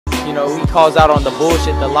You know, he calls out on the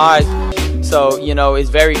bullshit, the lies. So, you know, it's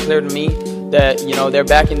very clear to me that, you know, they're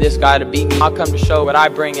backing this guy to beat me. I'll come to show what I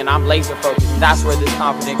bring, and I'm laser focused. That's where this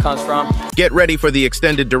confidence comes from. Get ready for the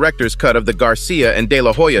extended director's cut of the Garcia and De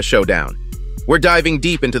La Hoya showdown. We're diving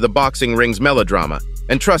deep into the boxing ring's melodrama,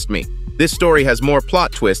 and trust me, this story has more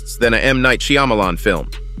plot twists than a M. Night Shyamalan film.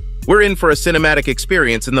 We're in for a cinematic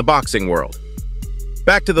experience in the boxing world.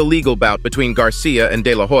 Back to the legal bout between Garcia and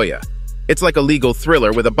De La Hoya. It's like a legal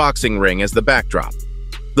thriller with a boxing ring as the backdrop.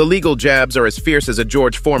 The legal jabs are as fierce as a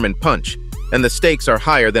George Foreman punch, and the stakes are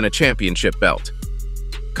higher than a championship belt.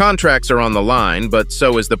 Contracts are on the line, but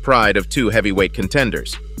so is the pride of two heavyweight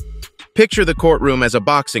contenders. Picture the courtroom as a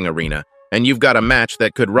boxing arena, and you've got a match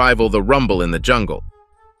that could rival the rumble in the jungle.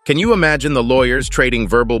 Can you imagine the lawyers trading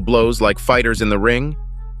verbal blows like fighters in the ring?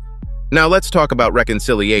 Now let's talk about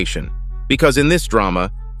reconciliation, because in this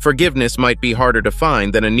drama, forgiveness might be harder to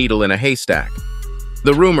find than a needle in a haystack.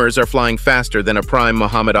 The rumors are flying faster than a prime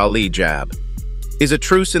Muhammad Ali jab. Is a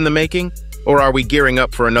truce in the making, or are we gearing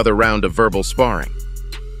up for another round of verbal sparring?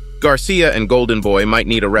 Garcia and Golden Boy might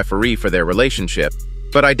need a referee for their relationship,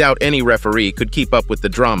 but I doubt any referee could keep up with the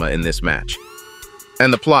drama in this match.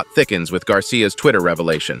 And the plot thickens with Garcia's Twitter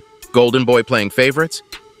revelation. Golden Boy playing favorites?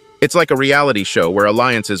 It's like a reality show where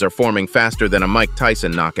alliances are forming faster than a Mike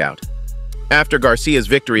Tyson knockout. After Garcia's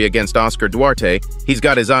victory against Oscar Duarte, he's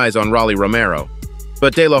got his eyes on Rolly Romero.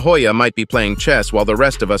 But De La Hoya might be playing chess while the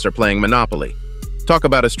rest of us are playing Monopoly. Talk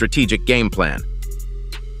about a strategic game plan.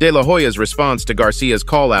 De La Hoya's response to Garcia's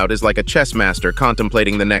call-out is like a chess master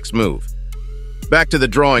contemplating the next move. Back to the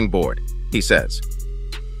drawing board, he says.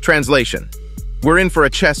 Translation: we're in for a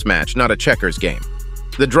chess match, not a checkers game.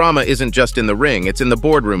 The drama isn't just in the ring, it's in the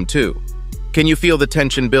boardroom too. Can you feel the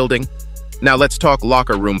tension building? Now let's talk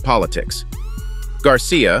locker room politics.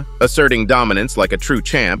 Garcia, asserting dominance like a true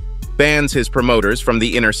champ, bans his promoters from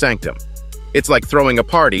the inner sanctum. It's like throwing a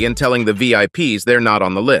party and telling the VIPs they're not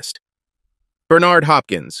on the list. Bernard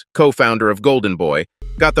Hopkins, co-founder of Golden Boy,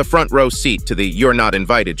 got the front row seat to the You're Not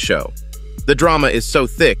Invited show. The drama is so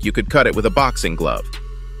thick you could cut it with a boxing glove.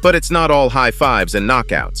 But it's not all high fives and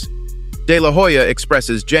knockouts. De La Hoya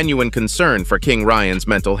expresses genuine concern for King Ryan's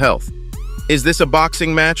mental health. Is this a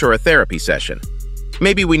boxing match or a therapy session?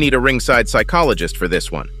 Maybe we need a ringside psychologist for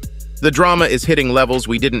this one. The drama is hitting levels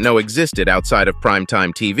we didn't know existed outside of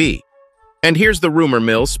primetime TV. And here's the rumor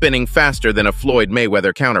mill spinning faster than a Floyd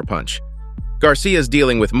Mayweather counterpunch. Garcia's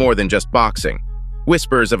dealing with more than just boxing.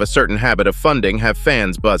 Whispers of a certain habit of funding have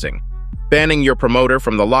fans buzzing. Banning your promoter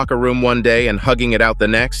from the locker room one day and hugging it out the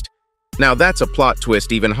next? Now that's a plot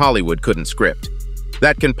twist even Hollywood couldn't script.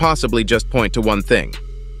 That can possibly just point to one thing.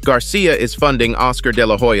 Garcia is funding Oscar De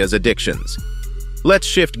La Hoya's addictions. Let's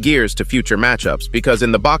shift gears to future matchups, because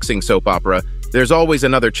in the boxing soap opera, there's always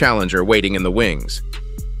another challenger waiting in the wings.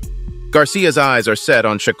 Garcia's eyes are set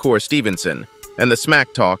on Shakur Stevenson, and the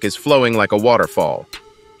smack talk is flowing like a waterfall.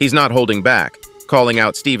 He's not holding back, calling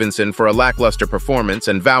out Stevenson for a lackluster performance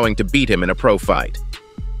and vowing to beat him in a pro fight.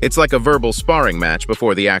 It's like a verbal sparring match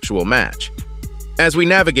before the actual match. As we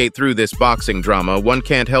navigate through this boxing drama, one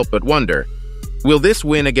can't help but wonder, will this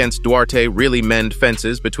win against Duarte really mend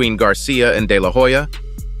fences between Garcia and De La Hoya?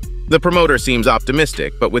 The promoter seems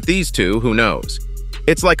optimistic, but with these two, who knows?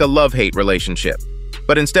 It's like a love-hate relationship.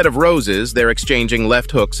 But instead of roses, they're exchanging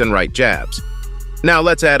left hooks and right jabs. Now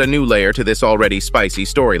let's add a new layer to this already spicy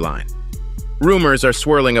storyline. Rumors are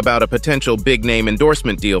swirling about a potential big-name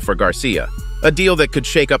endorsement deal for Garcia, a deal that could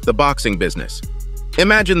shake up the boxing business.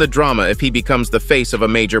 Imagine the drama if he becomes the face of a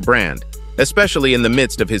major brand, especially in the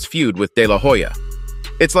midst of his feud with De La Hoya.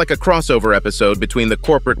 It's like a crossover episode between the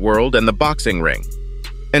corporate world and the boxing ring.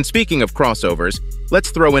 And speaking of crossovers,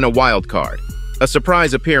 let's throw in a wild card, a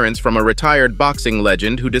surprise appearance from a retired boxing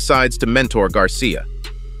legend who decides to mentor Garcia.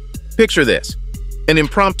 Picture this, an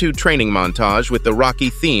impromptu training montage with the Rocky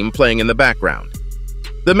theme playing in the background.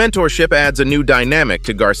 The mentorship adds a new dynamic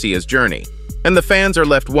to Garcia's journey, and the fans are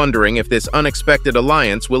left wondering if this unexpected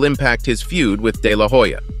alliance will impact his feud with De La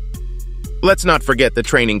Hoya. Let's not forget the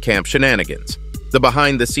training camp shenanigans, the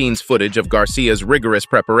behind-the-scenes footage of Garcia's rigorous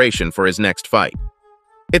preparation for his next fight.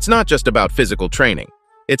 It's not just about physical training.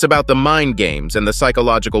 It's about the mind games and the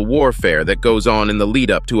psychological warfare that goes on in the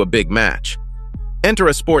lead-up to a big match. Enter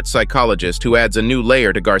a sports psychologist who adds a new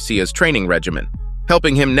layer to Garcia's training regimen,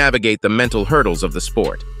 helping him navigate the mental hurdles of the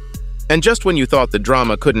sport. And just when you thought the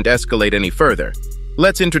drama couldn't escalate any further,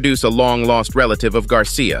 let's introduce a long-lost relative of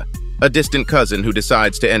Garcia, a distant cousin who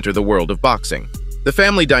decides to enter the world of boxing. The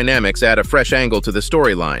family dynamics add a fresh angle to the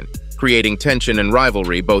storyline, creating tension and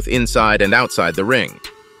rivalry both inside and outside the ring.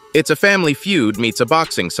 It's a family feud meets a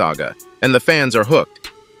boxing saga, and the fans are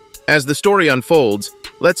hooked. As the story unfolds,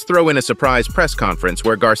 let's throw in a surprise press conference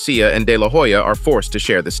where Garcia and De La Hoya are forced to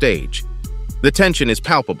share the stage. The tension is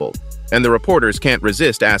palpable, and the reporters can't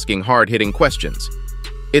resist asking hard-hitting questions.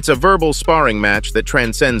 It's a verbal sparring match that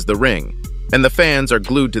transcends the ring, and the fans are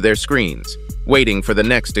glued to their screens, waiting for the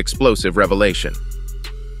next explosive revelation.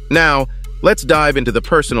 Now, let's dive into the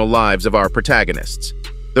personal lives of our protagonists,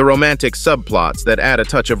 the romantic subplots that add a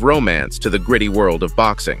touch of romance to the gritty world of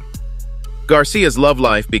boxing. Garcia's love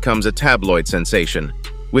life becomes a tabloid sensation,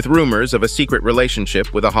 with rumors of a secret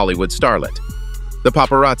relationship with a Hollywood starlet. The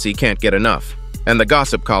paparazzi can't get enough, and the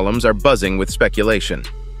gossip columns are buzzing with speculation.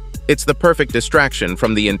 It's the perfect distraction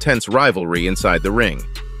from the intense rivalry inside the ring.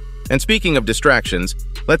 And speaking of distractions,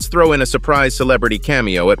 let's throw in a surprise celebrity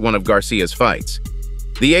cameo at one of Garcia's fights.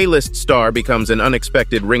 The A-list star becomes an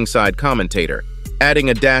unexpected ringside commentator, adding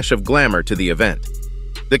a dash of glamour to the event.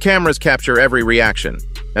 The cameras capture every reaction,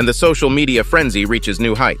 and the social media frenzy reaches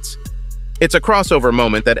new heights. It's a crossover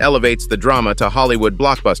moment that elevates the drama to Hollywood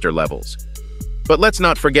blockbuster levels. But let's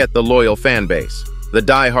not forget the loyal fan base, the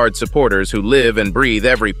die-hard supporters who live and breathe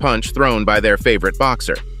every punch thrown by their favorite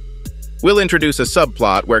boxer. We'll introduce a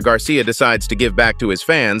subplot where Garcia decides to give back to his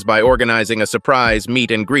fans by organizing a surprise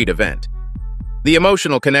meet-and-greet event. The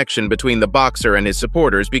emotional connection between the boxer and his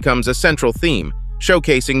supporters becomes a central theme,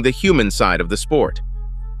 showcasing the human side of the sport.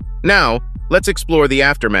 Now, let's explore the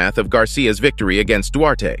aftermath of Garcia's victory against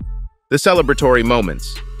Duarte, the celebratory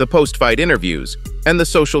moments, the post-fight interviews, and the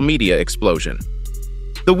social media explosion.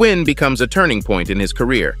 The win becomes a turning point in his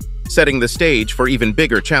career, setting the stage for even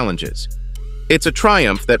bigger challenges. It's a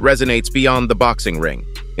triumph that resonates beyond the boxing ring,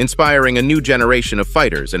 inspiring a new generation of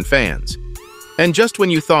fighters and fans. And just when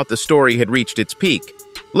you thought the story had reached its peak,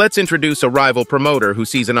 let's introduce a rival promoter who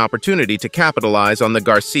sees an opportunity to capitalize on the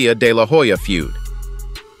Garcia-De La Hoya feud.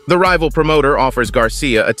 The rival promoter offers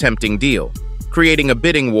Garcia a tempting deal, creating a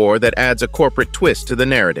bidding war that adds a corporate twist to the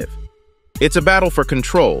narrative. It's a battle for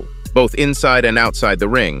control, both inside and outside the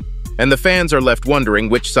ring, and the fans are left wondering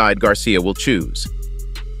which side Garcia will choose.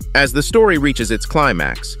 As the story reaches its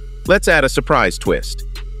climax, let's add a surprise twist.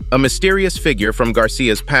 A mysterious figure from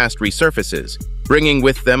Garcia's past resurfaces, bringing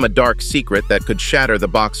with them a dark secret that could shatter the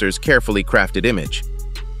boxer's carefully crafted image.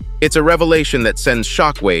 It's a revelation that sends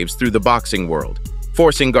shockwaves through the boxing world,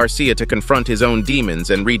 forcing Garcia to confront his own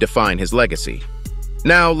demons and redefine his legacy.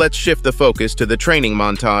 Now let's shift the focus to the training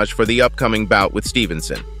montage for the upcoming bout with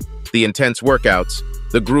Stevenson. The intense workouts,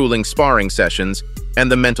 the grueling sparring sessions, and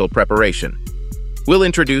the mental preparation. We'll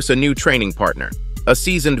introduce a new training partner, a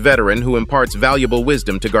seasoned veteran who imparts valuable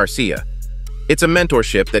wisdom to Garcia. It's a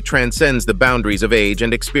mentorship that transcends the boundaries of age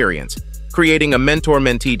and experience, creating a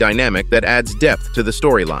mentor-mentee dynamic that adds depth to the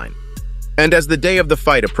storyline. And as the day of the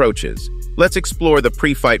fight approaches, let's explore the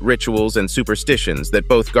pre-fight rituals and superstitions that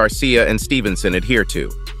both Garcia and Stevenson adhere to.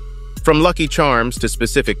 From lucky charms to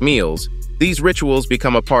specific meals, these rituals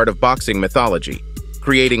become a part of boxing mythology,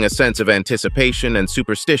 creating a sense of anticipation and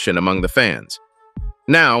superstition among the fans.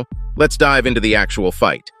 Now, let's dive into the actual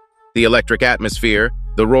fight. The electric atmosphere,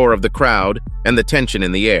 the roar of the crowd, and the tension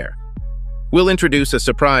in the air. We'll introduce a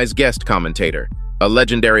surprise guest commentator, a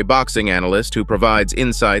legendary boxing analyst who provides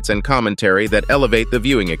insights and commentary that elevate the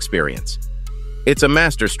viewing experience. It's a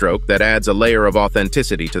masterstroke that adds a layer of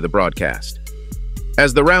authenticity to the broadcast.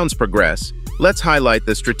 As the rounds progress, let's highlight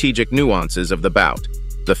the strategic nuances of the bout,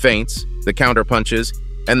 the feints, the counterpunches,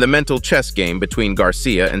 and the mental chess game between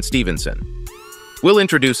Garcia and Stevenson. We'll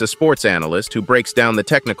introduce a sports analyst who breaks down the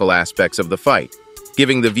technical aspects of the fight,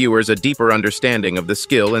 giving the viewers a deeper understanding of the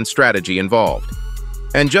skill and strategy involved.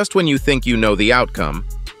 And just when you think you know the outcome,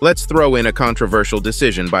 let's throw in a controversial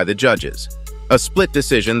decision by the judges, a split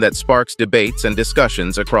decision that sparks debates and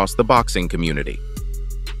discussions across the boxing community.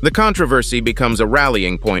 The controversy becomes a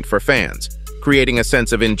rallying point for fans, creating a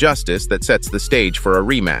sense of injustice that sets the stage for a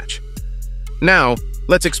rematch. Now,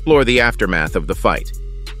 let's explore the aftermath of the fight,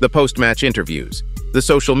 the post-match interviews, the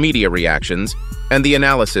social media reactions, and the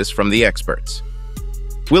analysis from the experts.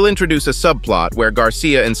 We'll introduce a subplot where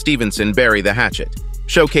Garcia and Stevenson bury the hatchet,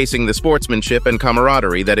 showcasing the sportsmanship and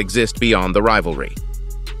camaraderie that exist beyond the rivalry.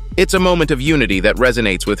 It's a moment of unity that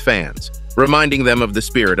resonates with fans, reminding them of the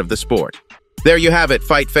spirit of the sport. There you have it,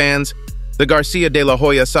 fight fans! The Garcia-De La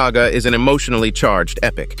Hoya saga is an emotionally charged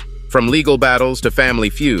epic. From legal battles to family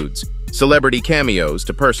feuds, celebrity cameos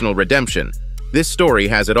to personal redemption, this story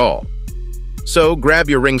has it all. So grab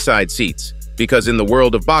your ringside seats, because in the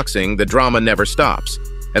world of boxing, the drama never stops,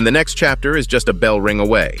 and the next chapter is just a bell ring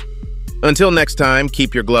away. Until next time,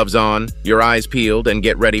 keep your gloves on, your eyes peeled, and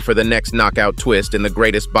get ready for the next knockout twist in the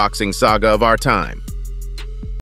greatest boxing saga of our time.